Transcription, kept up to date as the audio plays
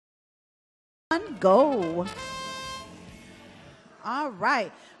Go. All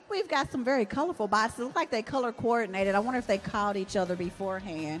right. We've got some very colorful bots. It looks like they color coordinated. I wonder if they called each other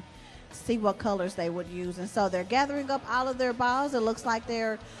beforehand, see what colors they would use. And so they're gathering up all of their balls. It looks like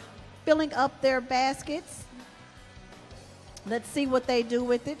they're filling up their baskets. Let's see what they do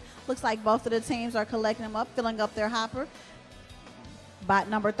with it. Looks like both of the teams are collecting them up, filling up their hopper. Bot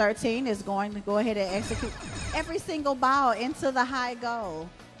number 13 is going to go ahead and execute every single ball into the high goal.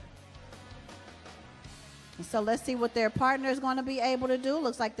 So let's see what their partner is going to be able to do.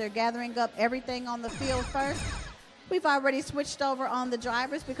 Looks like they're gathering up everything on the field first. We've already switched over on the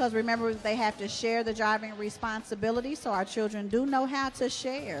drivers because remember they have to share the driving responsibility, so our children do know how to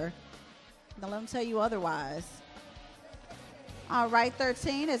share. Don't let them tell you otherwise. All right,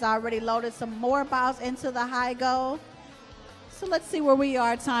 13 has already loaded some more balls into the high goal. So let's see where we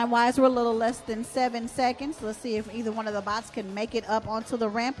are time-wise. We're a little less than 7 seconds. Let's see if either one of the bots can make it up onto the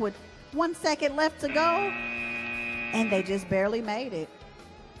ramp with 1 second left to go, and they just barely made it.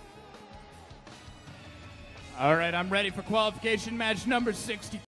 All right, I'm ready for qualification match number 60.